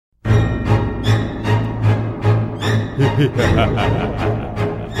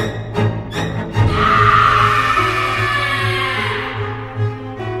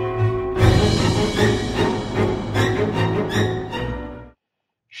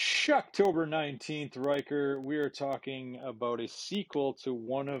SHOCKtober 19th, Riker. We are talking about a sequel to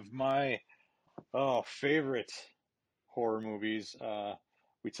one of my favorite horror movies.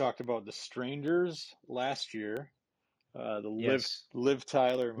 We talked about The Strangers last year, the Yes. Liv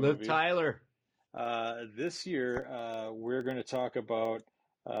Tyler Liv movie. Tyler. This year, we're going to talk about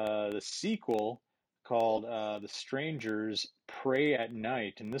the sequel called The Strangers Prey at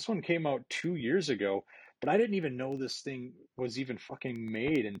Night. And this one came out 2 years ago, but I didn't even know this thing was even fucking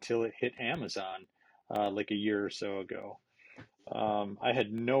made until it hit Amazon like a year or so ago. I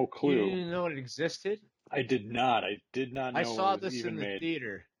had no You clue. didn't know it existed? I did not. I did not I know it saw was this in even the made.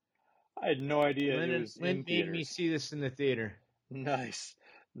 theater. I had no idea it Lynn was in made me theaters. see this in the theater. Nice,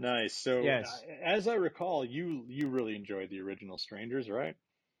 nice. So, Yes. as I recall, you really enjoyed the original Strangers, right?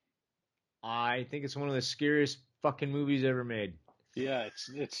 I think it's one of the scariest fucking movies ever made. Yeah,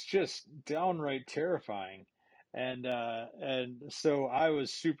 it's just downright terrifying, and so I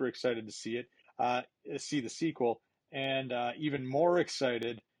was super excited to see it, see the sequel, and even more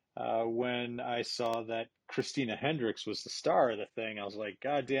excited when I saw that Christina Hendricks was the star of the thing. I was like,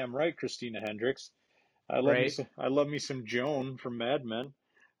 God damn right, Christina Hendricks. Right? I love me some Joan from Mad Men.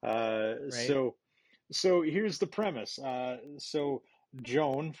 Uh, Right? so so here's the premise. So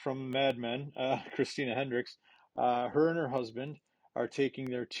Joan from Mad Men, Christina Hendricks, her and her husband are taking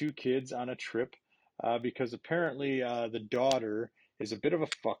their two kids on a trip because apparently the daughter is a bit of a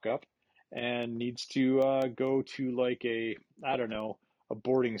fuck up and needs to go to like I don't know, a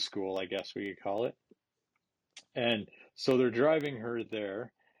boarding school, I guess we could call it. And so they're driving her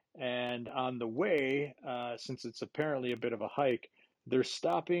there. And on the way, since it's apparently a bit of a hike, they're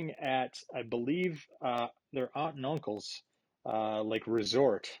stopping at, I believe, their aunt and uncle's, like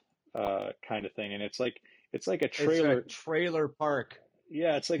resort, kind of thing. And it's like a It's a trailer. trailer park.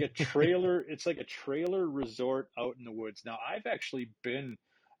 Yeah, it's like a trailer. It's like a trailer resort out in the woods. Now, I've actually been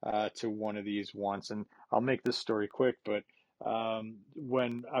to one of these once, and I'll make this story quick. But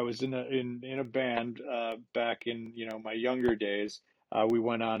when I was in a band back in my younger days, we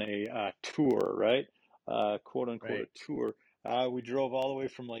went on a tour, right? Quote unquote Right? a tour. We drove all the way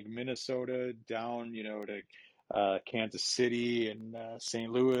from like Minnesota down, to Kansas City and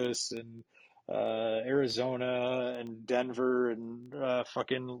St. Louis and Arizona and Denver and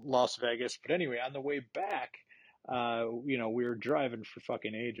fucking Las Vegas. But anyway, on the way back, we were driving for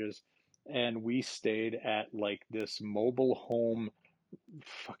fucking ages, and we stayed at like this mobile home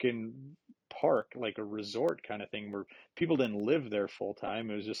fucking park, like a resort kind of thing, where people didn't live there full time.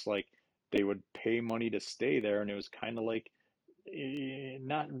 It was just like they would pay money to stay there, and it was kind of like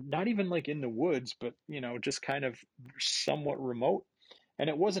not even like in the woods, but just kind of somewhat remote. And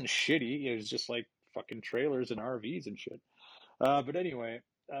it wasn't shitty. It was just like fucking trailers and RVs and shit. But anyway,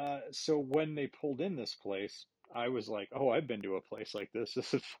 so when they pulled in this place, I was like, oh, I've been to a place like this.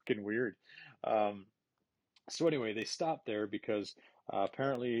 This is fucking weird. Um, so anyway, they stopped there because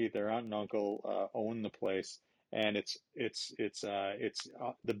apparently their aunt and uncle own the place, and it's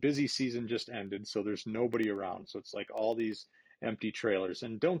the busy season just ended, so there's nobody around. So it's like all these empty trailers,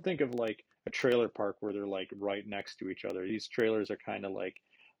 and don't think of like a trailer park where they're like right next to each other. These trailers are kind of like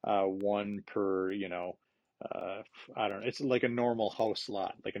one per, uh, I don't know. It's like a normal house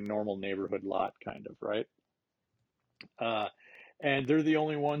lot, like a normal neighborhood lot, kind of, right? Uh, and they're the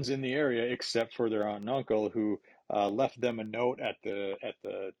only ones in the area except for their aunt and uncle who left them a note at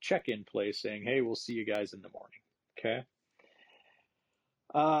the check-in place saying, "Hey, we'll see you guys in the morning." Okay.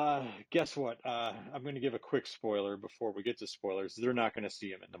 Guess what? I'm going to give a quick spoiler before we get to spoilers. They're not going to see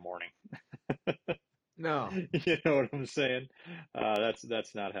him in the morning. No. You know what I'm saying?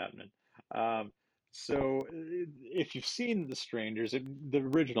 That's not happening. Um, so if you've seen The Strangers, the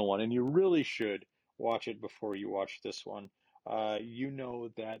original one, and you really should watch it before you watch this one, you know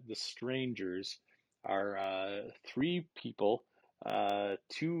that The Strangers are three people,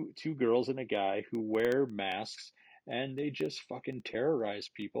 two girls and a guy who wear masks, and they just fucking terrorize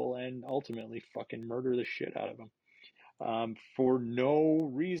people and ultimately fucking murder the shit out of them for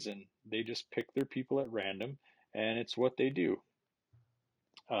no reason. They just pick their people at random, and it's what they do.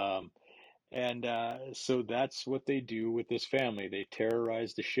 Um, and so that's what they do with this family. They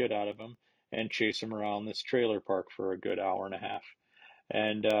terrorize the shit out of them and chase them around this trailer park for a good hour and a half.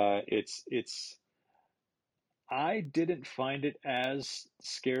 And it's I didn't find it as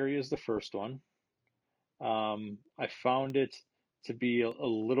scary as the first one. I found it to be a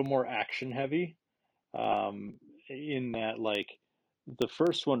little more action heavy, um, in that like the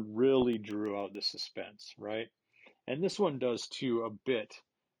first one really drew out the suspense, right? and this one does too a bit,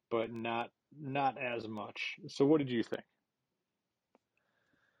 but not as much. So what did you think?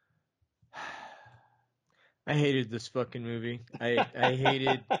 I hated this fucking movie. I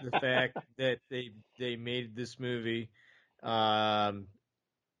hated the fact that they made this movie. Um,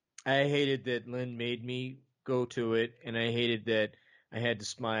 I hated that Lynn made me go to it, and I hated that I had to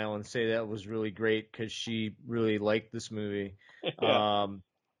smile and say that was really great because she really liked this movie. Yeah, Um,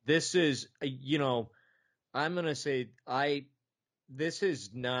 this is, I'm gonna say this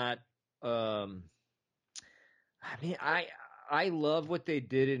is not. Um, I mean, I love what they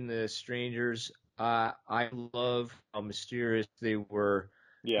did in the Strangers. I love how mysterious they were.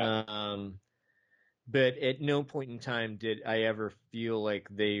 yeah, Um, but at no point in time did I ever feel like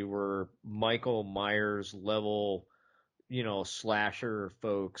they were Michael Myers level, slasher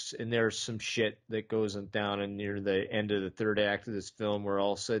folks. And there's some shit that goes down in near the end of the third act of this film where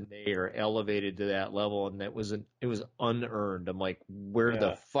all of a sudden they are elevated to that level, and it was unearned. I'm like, where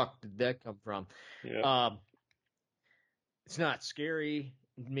the yeah, fuck did that come from? yeah, Um, it's not scary.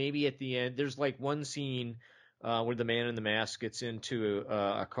 Maybe at the end, there's like one scene where the man in the mask gets into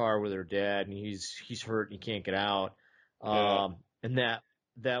a car with her dad, and he's hurt and he can't get out. yeah, And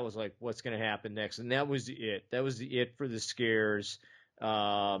that was like, what's going to happen next? And that was it. That was the it for the scares.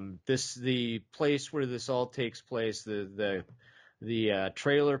 The place where this all takes place, the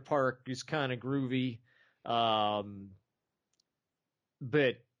trailer park is kind of groovy. Um,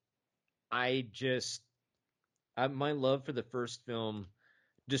 but I just my love for the first film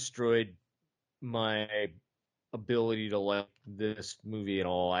destroyed my ability to like this movie at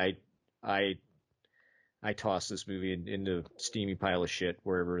all. I I tossed this movie into a steamy pile of shit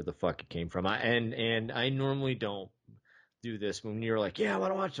wherever the fuck it came from. And I normally don't do this. When you're like, yeah, I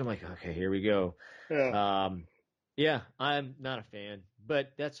want to watch it, I'm like, okay, here we go. yeah, Um, yeah, I'm not a fan,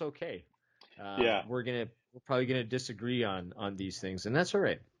 but that's okay. yeah. We're probably gonna disagree on these things, and that's all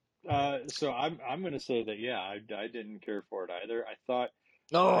right. So I'm going to say that yeah, I didn't care for it either. I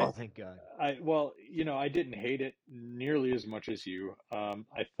Oh, thank God. well, I didn't hate it nearly as much as you.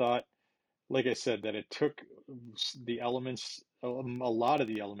 I thought, like I said, that it took the elements, a lot of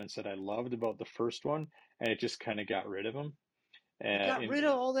the elements that I loved about the first one, and it just kind of got rid of them. It got In rid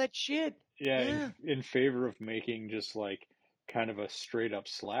of all that shit. Yeah, Yeah. in favor of making just like kind of a straight up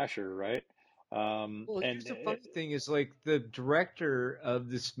slasher, right? Well, here's And the funny thing is like the director of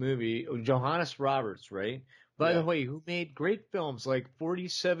this movie, Johannes Roberts, right? By the yeah, way, who made great films like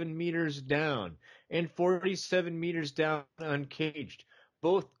 47 Meters Down and 47 Meters Down Uncaged,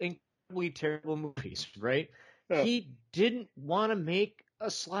 both incredibly terrible movies, right? yeah, He didn't want to make a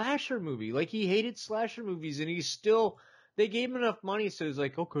slasher movie. Like he hated slasher movies, and they gave him enough money, so he's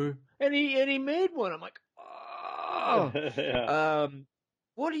like, okay. And he made one. I'm like, oh. yeah, Um,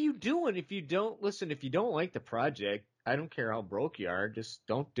 what are you doing if you don't listen? If you don't like the project, I don't care how broke you are, just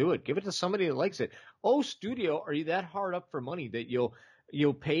don't do it. Give it to somebody that likes it. Oh, studio, are you that hard up for money that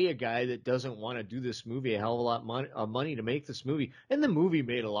you'll pay a guy that doesn't want to do this movie a hell of a lot money to make this movie? And the movie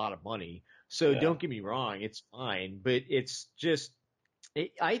made a lot of money, so yeah, don't get me wrong, it's fine, but it's just.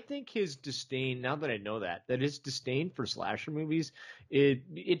 I think his disdain, now that I know that his disdain for slasher movies,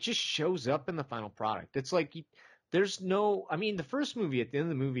 it just shows up in the final product. It's like there's no, I mean, the first movie, at the end of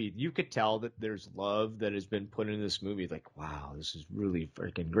the movie, you could tell that there's love that has been put in this movie. Like, wow, this is really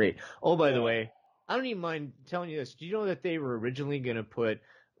freaking great. Oh, by the yeah, way, I don't even mind telling you this. Do you know that they were originally going to put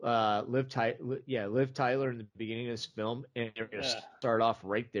Liv Tyler in the beginning of this film, and they're going to yeah, start off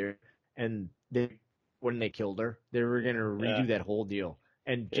right there, and when they killed her, they were going to yeah, redo that whole deal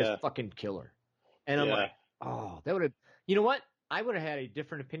and just yeah, fucking kill her. And I'm yeah, like, oh, that would have, you know what? I would have had a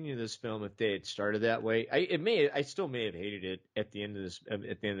different opinion of this film if they had started that way. I still may have hated it at the end of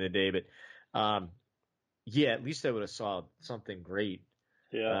at the end of the day, but, yeah, at least I would have saw something great.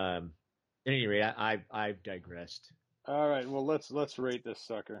 yeah. Um, at any rate, I've digressed. All right, well let's rate this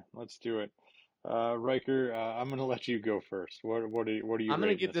sucker. Let's do it. Riker, I'm gonna let you go first. What are you I'm gonna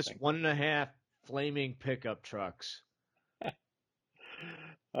rating give this this thing? 1.5 flaming pickup trucks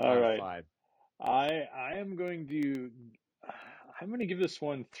All out of right. 5. I am going to I'm going to give this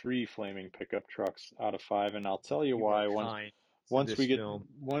one three flaming pickup trucks out of five, and I'll tell you You are why kind to this film.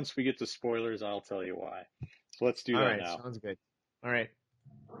 once we get to spoilers. I'll tell you why. So let's do All that right, now. sounds good. All right.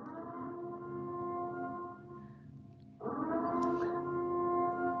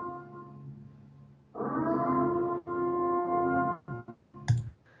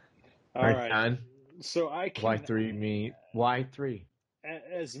 All All right, right. John. So I Why can, 3 me? Why 3?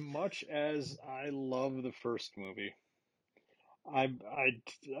 as much as I love the first movie,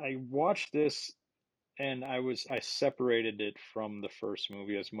 I watched this and I separated it from the first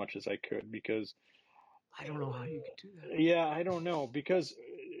movie as much as I could because I don't know how you could do that. Yeah, I don't know because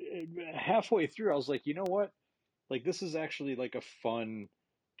halfway through I was like, you know what? Like this is actually like a fun,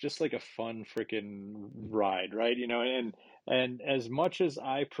 just like a fun freaking ride, right? And as much as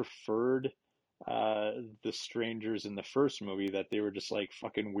I preferred the strangers in the first movie, that they were just like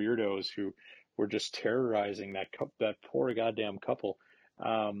fucking weirdos who were just terrorizing that poor goddamn couple.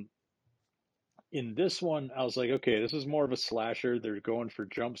 Um, in this one, I was like, okay, this is more of a slasher. They're going for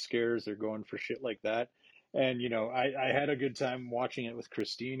jump scares. They're going for shit like that. And, I had a good time watching it with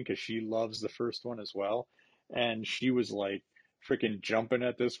Christine because she loves the first one as well. And she was like freaking jumping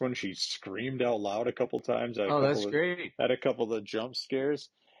at this one. She screamed out loud a couple times Oh, that's great. at a couple of jump scares.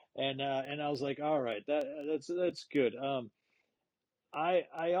 And I was like, all right, that's good.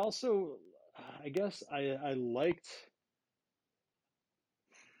 I also, I guess I liked,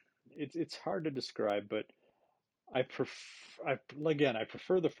 it's hard to describe, but I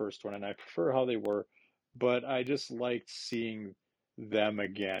prefer the first one and I prefer how they were, but I just liked seeing them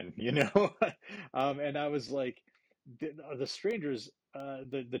again, you know? And I was like, the strangers,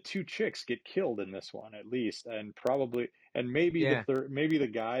 the two chicks get killed in this one at least, and probably, and maybe the Yeah. third, maybe the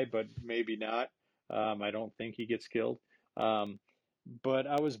guy, but maybe not. I don't think he gets killed. Um, but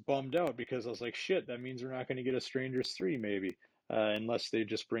I was bummed out because I was like, shit, that means we're not going to get a Strangers 3 maybe, unless they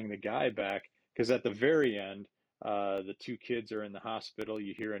just bring the guy back. Because at the very end, the two kids are in the hospital.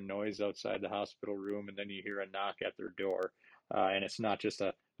 You hear a noise outside the hospital room, and then you hear a knock at their door. And it's not just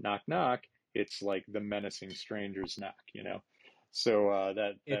a knock knock, it's like the menacing strangers knock. So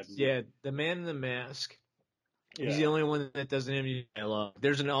that It's yeah, the man in the mask. He's the yeah, only one that doesn't have any dialogue.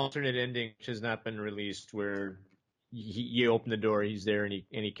 There's an alternate ending which has not been released where you open the door, he's there, and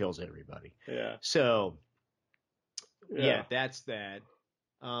he kills everybody. yeah, So yeah, yeah, that's that.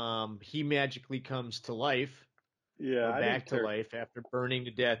 He magically comes to life yeah. or I didn't back to care. life after burning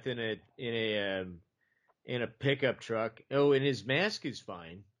to death in a pickup truck. Oh, and his mask is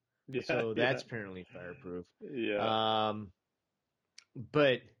fine, Yeah, so yeah, that's apparently fireproof. yeah, Um,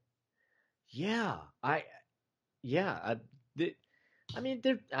 but yeah, yeah, the, I mean,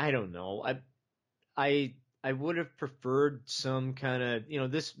 I don't know. I would have preferred some kind of,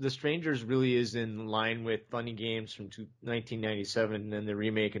 The Strangers really is in line with Funny Games from 1997 and then the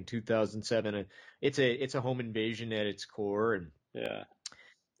remake in 2007. And it's a home invasion at its core, and yeah,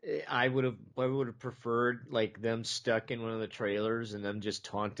 I would have preferred like them stuck in one of the trailers and them just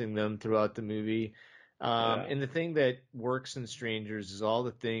taunting them throughout the movie. yeah. And the thing that works in Strangers is all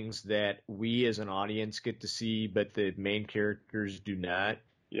the things that we as an audience get to see, but the main characters do not.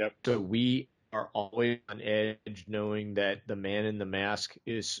 Yep. So we are always on edge knowing that the man in the mask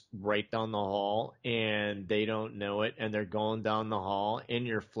is right down the hall and they don't know it and they're going down the hall and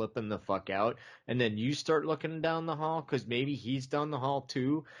you're flipping the fuck out. And then you start looking down the hall because maybe he's down the hall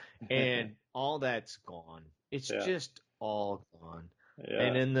too. And all that's gone. It's Yeah, just all gone.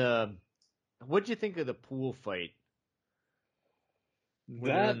 And yeah. in what'd you think of the pool fight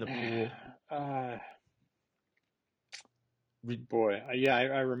when they're in That, the pool? uh, Re- boy, yeah,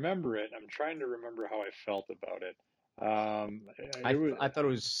 I remember it. I'm trying to remember how I felt about it. It was, I thought it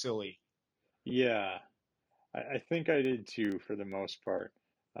was silly yeah, I think I did too for the most part.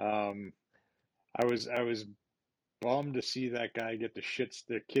 Um, I was bummed to see that guy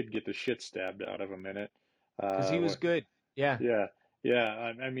the kid get the shit stabbed out of him in it. because he was What? good. Yeah. Yeah,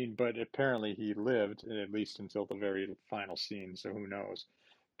 yeah. I mean, but apparently he lived at least until the very final scene. So who knows?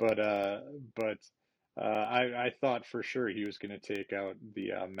 But uh, but I thought for sure he was going to take out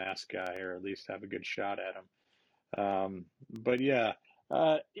the mask guy, or at least have a good shot at him. But yeah,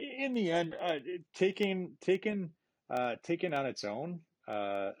 in the end, taken on its own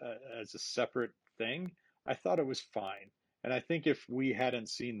as a separate thing, I thought it was fine. And I think if we hadn't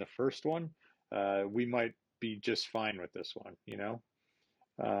seen the first one, we might be just fine with this one. You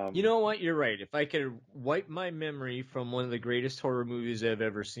Um, know what? You're right. If I could wipe my memory from one of the greatest horror movies I've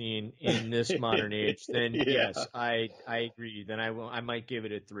ever seen in this modern age, then yeah, yes, I agree. Then I might give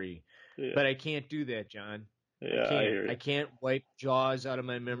it a 3. yeah, But I can't do that, John. I yeah. I can't. hear I you. can't wipe Jaws out of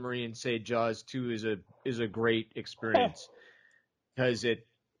my memory and say Jaws 2 is a great experience because it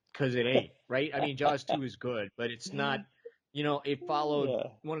ain't, right? I mean, Jaws 2 is good, but it's not, it followed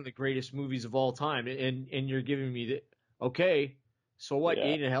Yeah, one of the greatest movies of all time. And you're giving me okay, so what? You yeah.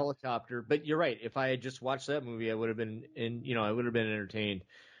 ate a helicopter. But you're right. If I had just watched that movie, I would have been I would have been entertained.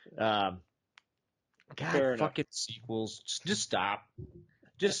 Um, God, Fair enough. fucking sequels. Just stop.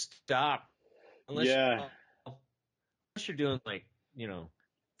 Just stop. Unless, Yeah, unless you're doing like,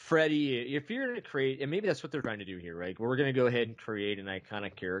 Freddy, if you're going to create, and maybe that's what they're trying to do here, right? We're going to go ahead and create an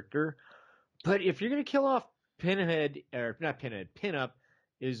iconic character. But if you're going to kill off Pinhead, or not Pinhead, Pinup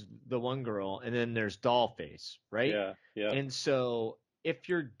is the one girl, and then there's Dollface, right? Yeah. Yeah. And so if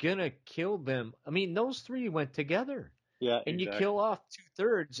you're gonna kill them, I mean, those three went together. Yeah. And you kill Exactly. off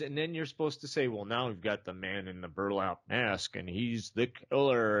 2/3, and then you're supposed to say, well, now we've got the man in the burlap mask, and he's the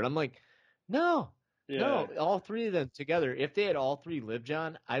killer. And I'm like, no, Yeah. no, all three of them together. If they had all three lived,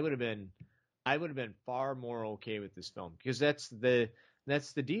 John, I would have been far more okay with this film because that's the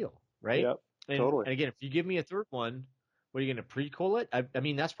deal, right? Yep. And Totally. again, if you give me a third one, what are you going to prequel it? I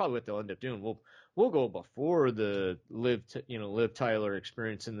mean, that's probably what they'll end up doing. We'll go before the Liv Tyler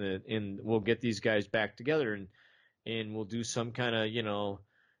experience we'll get these guys back together and we'll do some kind of,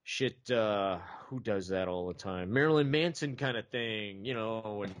 shit, who does that all the time? Marilyn Manson kind of thing,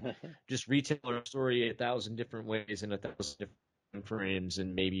 and just retell our story 1,000 different ways in 1,000 different frames,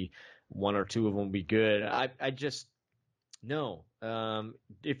 and maybe one or two of them will be good. I just, no.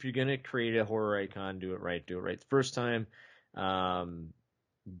 If you're going to create a horror icon, do it right. Do it right the first time. Um,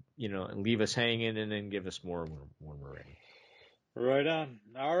 and leave us hanging and then give us more when we're ready. Right on.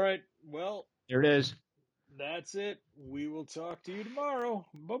 All right. Well, There it is. that's it. We will talk to you tomorrow.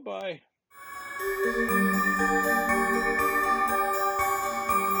 Bye bye.